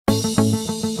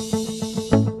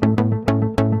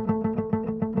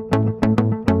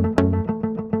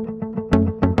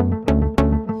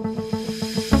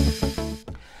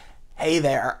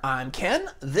there, I'm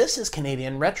Ken. This is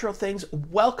Canadian Retro Things.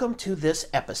 Welcome to this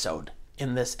episode.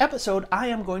 In this episode, I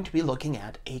am going to be looking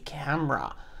at a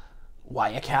camera. Why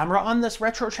a camera on this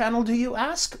retro channel, do you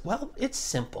ask? Well, it's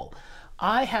simple.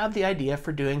 I have the idea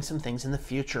for doing some things in the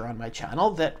future on my channel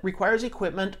that requires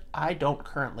equipment I don't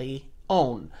currently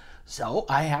own. So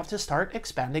I have to start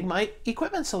expanding my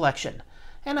equipment selection.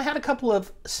 And I had a couple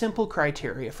of simple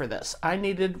criteria for this. I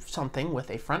needed something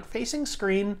with a front-facing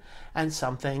screen and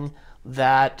something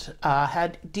that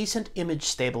had decent image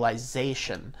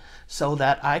stabilization so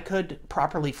that I could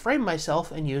properly frame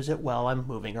myself and use it while I'm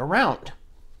moving around.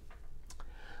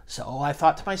 So I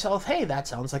thought to myself, hey, that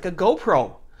sounds like a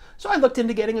GoPro. So I looked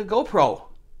into getting a GoPro.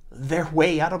 They're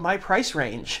way out of my price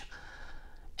range.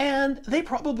 And they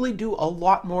probably do a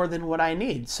lot more than what I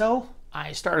need. So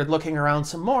I started looking around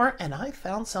some more, and I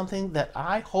found something that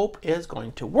I hope is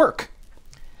going to work.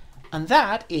 And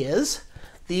that is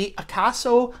the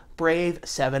AKASO Brave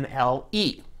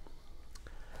 7LE.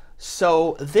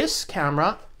 So this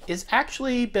camera is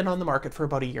actually been on the market for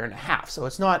about 1.5 years, so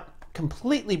it's not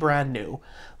completely brand new,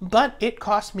 but it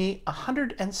cost me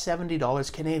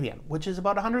 $170 Canadian, which is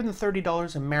about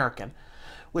 $130 American,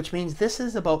 which means this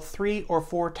is about 3 or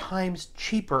 4 times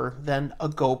cheaper than a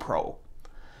GoPro.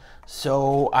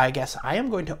 So I guess I am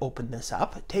going to open this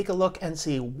up, take a look and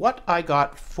see what I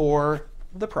got for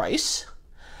the price.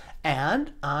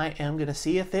 And I am going to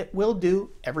see if it will do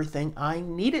everything I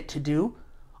need it to do.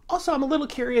 Also, I'm a little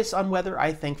curious on whether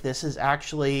I think this is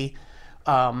actually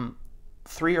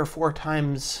 3 or 4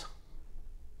 times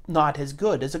not as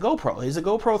good as a GoPro. Is a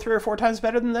GoPro 3 or 4 times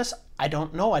better than this? I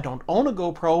don't know. I don't own a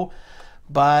GoPro,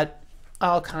 but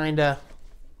I'll kind of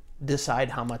decide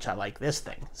how much I like this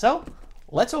thing. So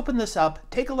let's open this up,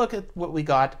 take a look at what we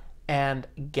got, and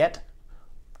get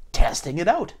testing it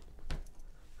out.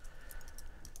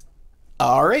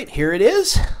 All right, here it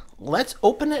is. Let's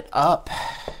open it up.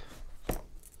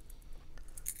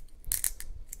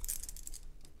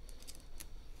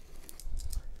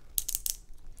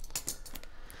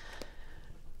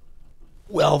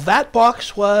 Well, that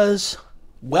box was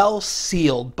well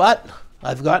sealed, but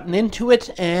I've gotten into it,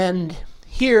 and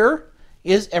here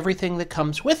is everything that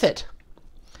comes with it.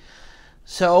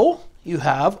 So you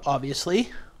have,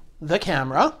 obviously, the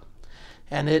camera,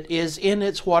 and it is in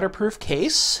its waterproof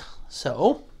case.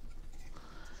 So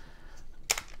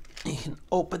you can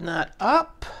open that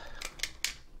up.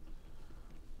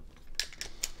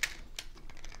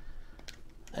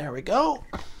 There we go.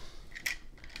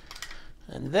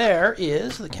 And there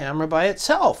is the camera by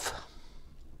itself.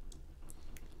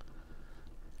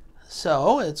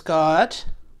 So it's got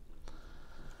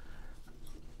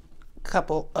a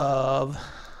couple of,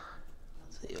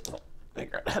 let's see, we'll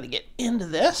figure out how to get into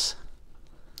this.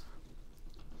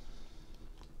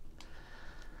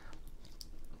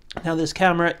 Now this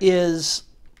camera is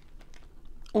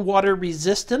water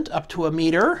resistant up to 1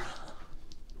 meter.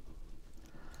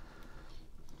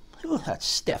 Ooh, that's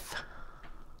stiff.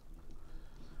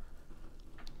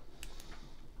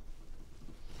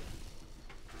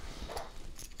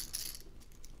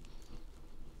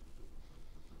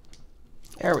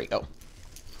 There we go.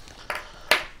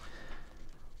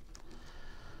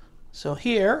 So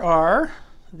here are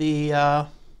the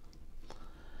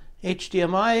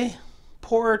HDMI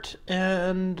port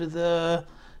and the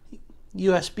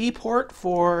USB port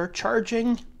for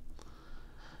charging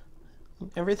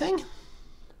everything.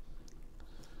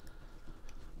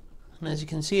 And as you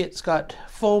can see, it's got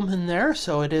foam in there,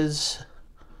 so it is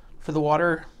for the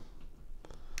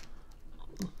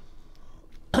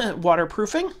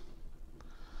waterproofing.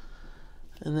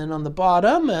 And then on the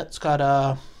bottom, it's got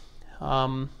a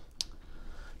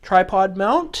tripod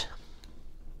mount.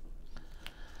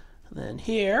 And then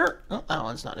here, oh, that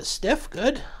one's not as stiff,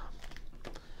 good,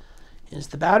 is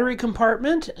the battery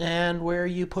compartment and where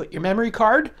you put your memory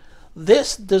card.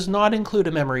 This does not include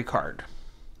a memory card,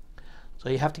 so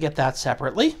you have to get that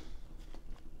separately.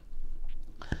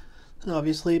 And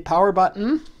obviously, power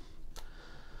button.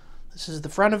 This is the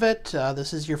front of it.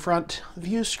 This is your front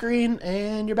view screen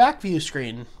and your back view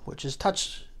screen, which is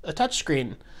a touch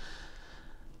screen.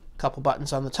 A couple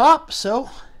buttons on the top, so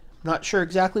I'm not sure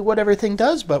exactly what everything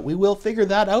does, but we will figure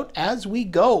that out as we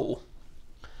go.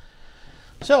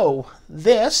 So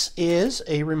this is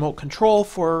a remote control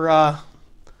for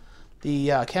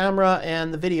the camera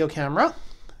and the video camera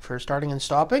for starting and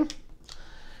stopping.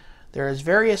 There's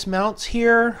various mounts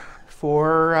here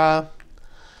for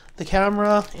the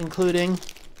camera, including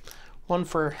one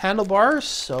for handlebars,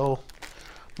 so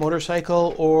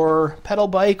motorcycle or pedal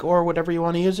bike or whatever you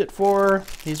want to use it for.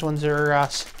 These ones are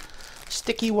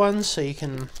sticky ones, so you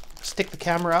can stick the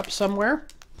camera up somewhere.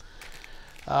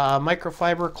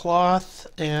 microfiber cloth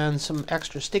and some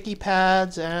extra sticky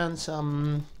pads and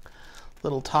some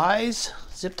little ties,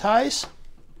 zip ties.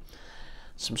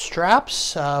 Some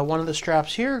straps. One of the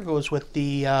straps here goes with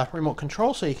the remote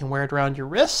control so you can wear it around your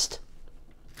wrist.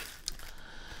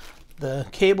 The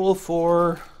cable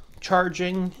for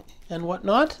charging and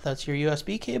whatnot, that's your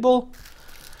USB cable.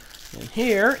 And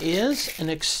here is an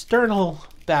external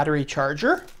battery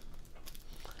charger.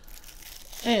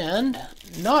 And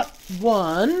not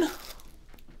one,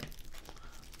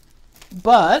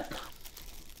 but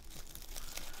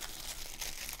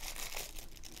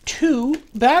 2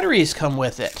 batteries come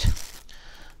with it.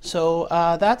 So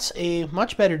that's a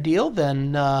much better deal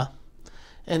than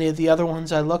any of the other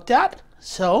ones I looked at.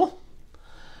 So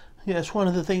yes, one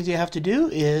of the things you have to do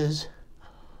is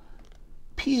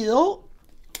peel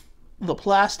the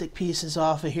plastic pieces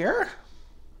off of here.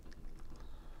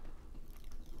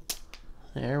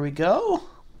 There we go.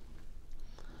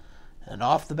 And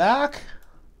off the back.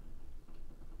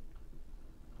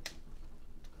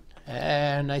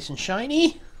 And nice and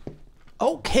shiny.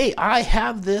 Okay, I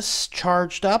have this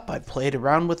charged up. I've played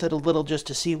around with it a little just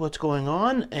to see what's going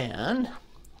on. And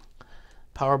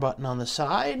power button on the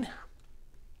side.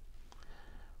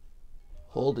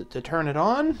 Hold it to turn it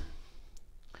on.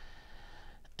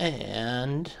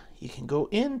 And you can go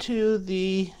into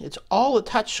the, it's all a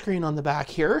touch screen on the back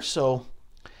here, so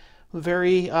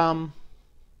very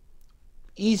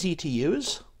easy to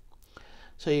use.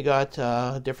 So you got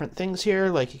different things here,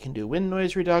 like you can do wind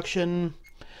noise reduction,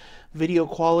 video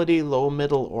quality, low,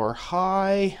 middle, or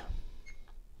high,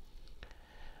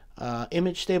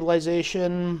 image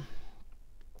stabilization.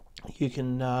 You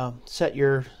can set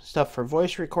your stuff for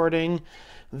voice recording.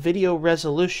 Video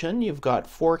resolution, you've got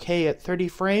 4K at 30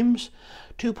 frames,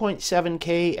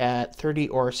 2.7K at 30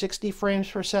 or 60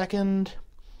 frames per second,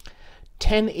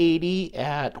 1080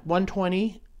 at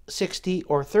 120, 60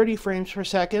 or 30 frames per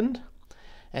second,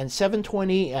 and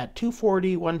 720 at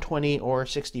 240, 120 or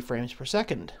 60 frames per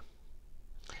second.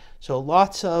 So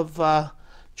lots of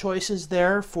choices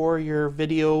there for your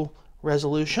video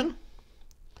resolution.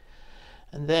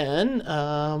 And then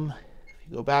if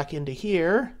you go back into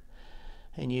here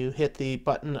and you hit the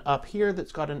button up here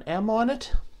that's got an M on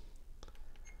it,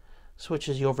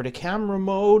 switches you over to camera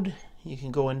mode. You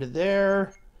can go into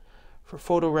there. For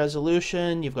photo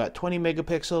resolution, you've got 20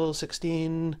 megapixel,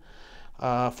 16,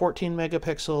 14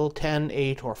 megapixel, 10,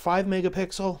 8, or 5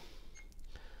 megapixel.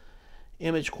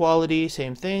 Image quality,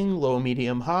 same thing, low,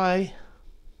 medium, high.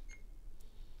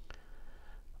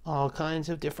 All kinds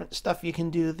of different stuff you can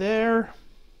do there.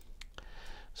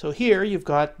 So here you've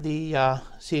got the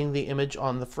seeing the image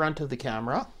on the front of the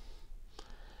camera.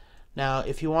 Now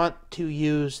if you want to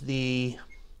use the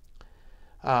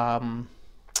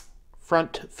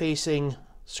front-facing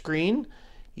screen,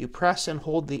 you press and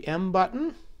hold the M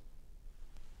button.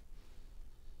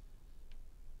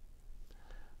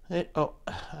 Get out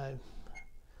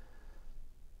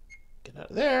of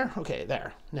there. Okay,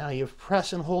 there. Now you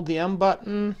press and hold the M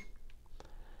button,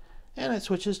 and it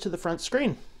switches to the front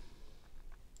screen.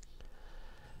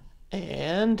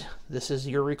 And this is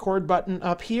your record button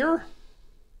up here.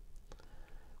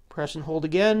 Press and hold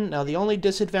again. Now the only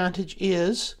disadvantage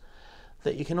is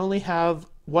that you can only have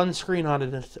one screen on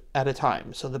it at a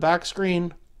time. So the back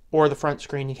screen or the front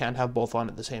screen, you can't have both on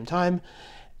at the same time.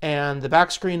 And the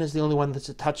back screen is the only one that's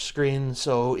a touch screen.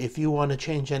 So if you want to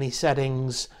change any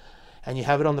settings and you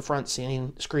have it on the front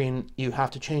screen, you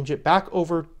have to change it back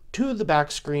over to the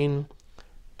back screen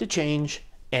to change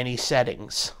any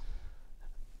settings.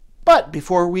 But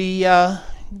before we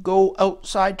go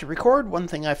outside to record, one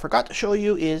thing I forgot to show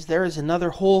you is there is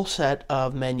another whole set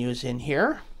of menus in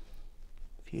here.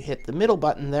 If you hit the middle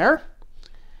button there,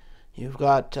 you've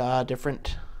got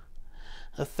different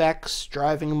effects,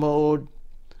 driving mode,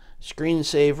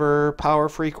 screensaver, power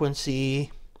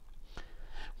frequency,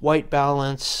 white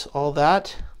balance, all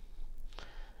that.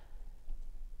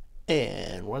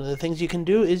 And one of the things you can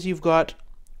do is you've got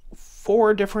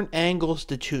 4 different angles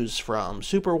to choose from: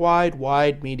 super wide,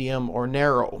 wide, medium, or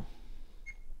narrow.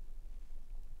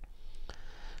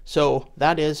 So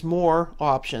that is more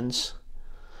options.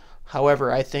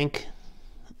 However, I think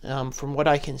from what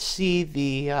I can see,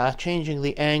 the changing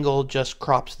the angle just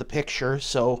crops the picture.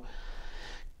 So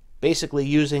basically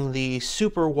using the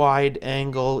super wide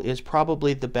angle is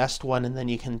probably the best one, and then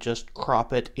you can just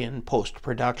crop it in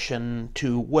post-production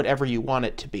to whatever you want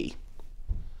it to be.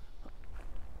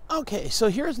 Okay, so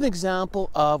here's an example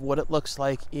of what it looks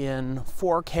like in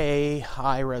 4K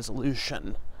high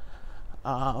resolution.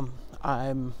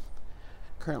 I'm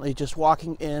currently just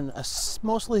walking in a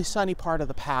mostly sunny part of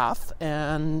the path,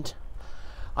 and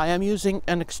I am using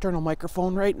an external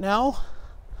microphone right now,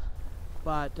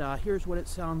 but here's what it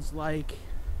sounds like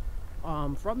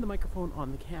from the microphone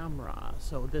on the camera.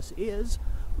 So this is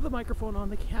the microphone on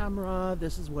the camera.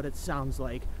 This is what it sounds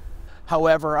like.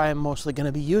 However, I am mostly going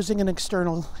to be using an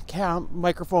external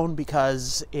microphone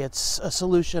because it's a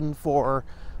solution for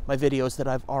my videos that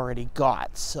I've already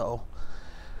got. So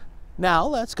now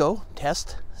let's go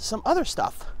test some other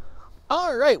stuff.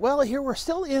 All right, well, here we're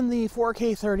still in the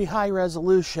 4K 30 high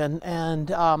resolution, and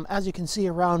as you can see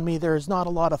around me, there's not a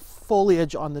lot of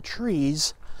foliage on the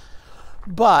trees,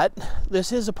 but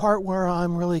this is a part where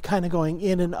I'm really kind of going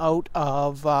in and out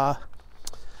of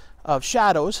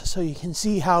shadows, so you can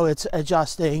see how it's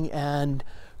adjusting and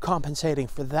compensating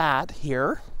for that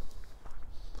here.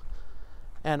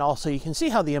 And also you can see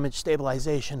how the image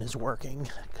stabilization is working,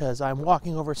 because I'm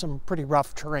walking over some pretty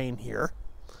rough terrain here.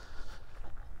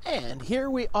 And here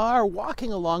we are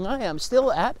walking along. I am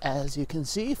still at, as you can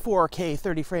see, 4K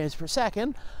 30 frames per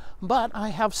second, but I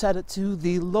have set it to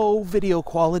the low video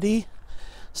quality.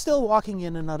 Still walking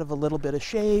in and out of a little bit of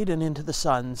shade and into the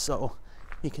sun, so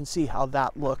you can see how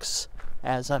that looks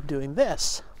as I'm doing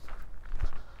this.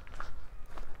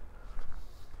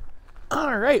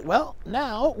 All right, well,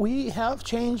 now we have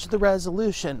changed the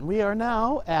resolution. We are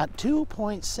now at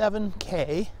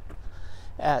 2.7K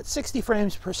at 60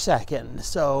 frames per second.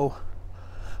 So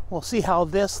we'll see how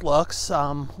this looks.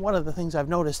 One of the things I've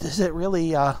noticed is it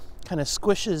really kind of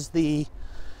squishes the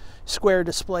square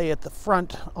display at the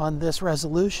front on this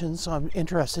resolution. So I'm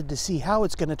interested to see how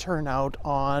it's going to turn out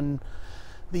on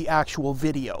the actual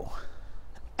video.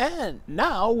 And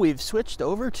now we've switched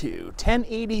over to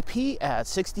 1080p at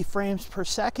 60 frames per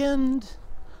second.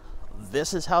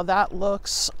 This is how that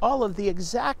looks. All of the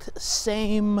exact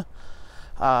same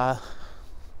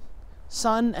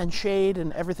sun and shade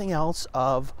and everything else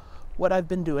of what I've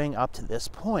been doing up to this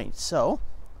point. So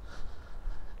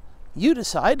you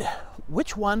decide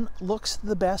which one looks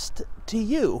the best to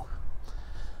you.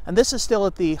 And this is still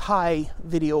at the high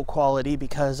video quality,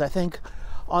 because I think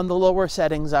on the lower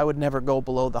settings I would never go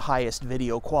below the highest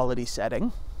video quality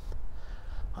setting.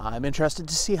 I'm interested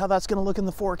to see how that's going to look in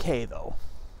the 4K though.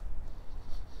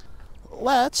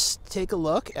 Let's take a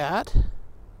look at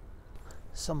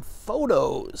some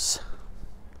photos.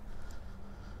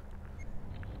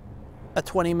 A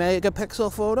 20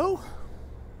 megapixel photo,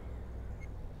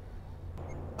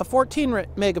 a 14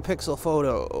 megapixel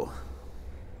photo,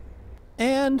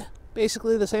 and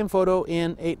basically the same photo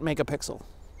in 8 megapixel.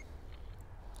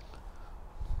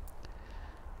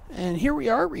 And here we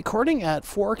are recording at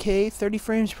 4K 30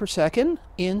 frames per second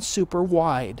in super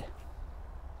wide.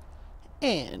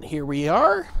 And here we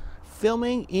are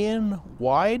filming in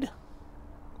wide.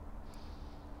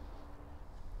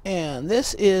 And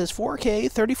this is 4K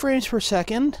 30 frames per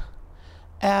second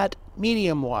at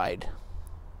medium wide.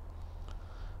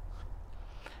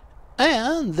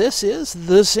 And this is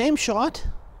the same shot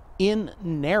in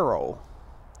narrow.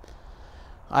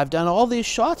 I've done all these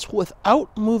shots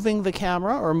without moving the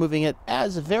camera, or moving it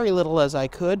as very little as I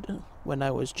could when I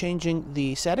was changing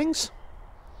the settings.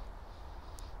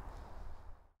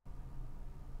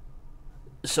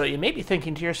 So you may be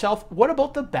thinking to yourself, what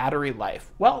about the battery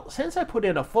life? Well, since I put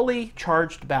in a fully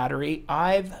charged battery,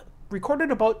 I've recorded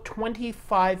about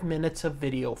 25 minutes of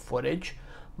video footage,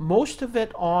 most of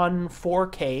it on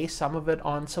 4K, some of it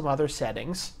on some other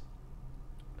settings.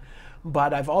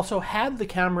 But I've also had the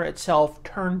camera itself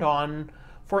turned on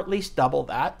for at least double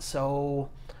that. So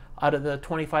out of the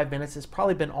 25 minutes, it's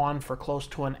probably been on for close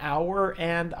to an hour,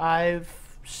 and I've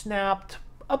snapped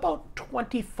about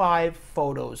 25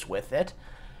 photos with it.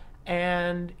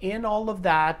 And in all of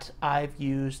that, I've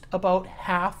used about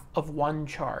half of one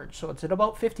charge. So it's at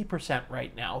about 50%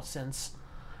 right now since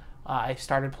I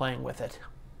started playing with it.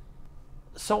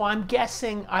 So I'm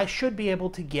guessing I should be able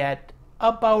to get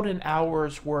about an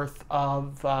hour's worth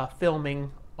of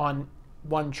filming on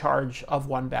one charge of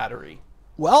one battery.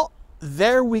 Well,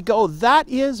 there we go. That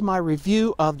is my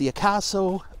review of the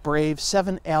AKASO Brave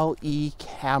 7LE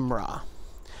camera.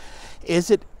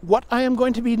 Is it what I am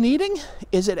going to be needing?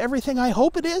 Is it everything I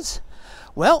hope it is?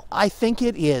 Well, I think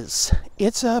it is.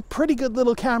 It's a pretty good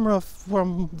little camera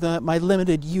from my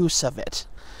limited use of it.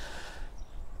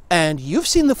 And you've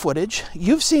seen the footage.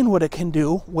 You've seen what it can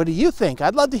do. What do you think?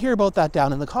 I'd love to hear about that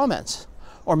down in the comments.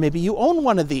 Or maybe you own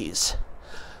one of these.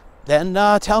 Then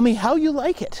tell me how you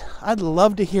like it. I'd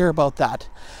love to hear about that.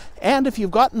 And if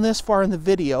you've gotten this far in the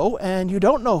video and you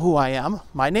don't know who I am,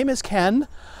 my name is Ken.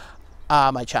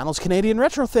 My channel's Canadian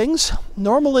Retro Things.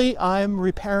 Normally I'm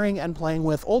repairing and playing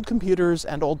with old computers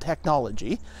and old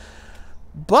technology.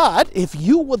 But if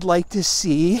you would like to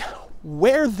see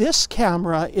where this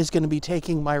camera is going to be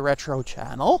taking my retro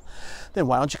channel, then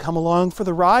why don't you come along for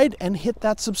the ride and hit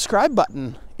that subscribe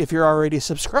button. If you're already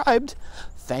subscribed,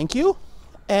 thank you.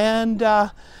 And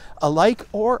a like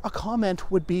or a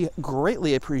comment would be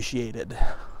greatly appreciated.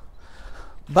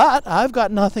 But I've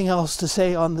got nothing else to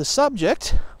say on the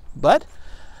subject, but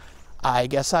I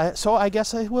guess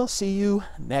I will see you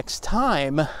next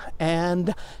time.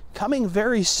 And coming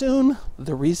very soon,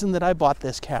 the reason that I bought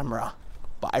this camera.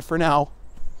 Bye for now.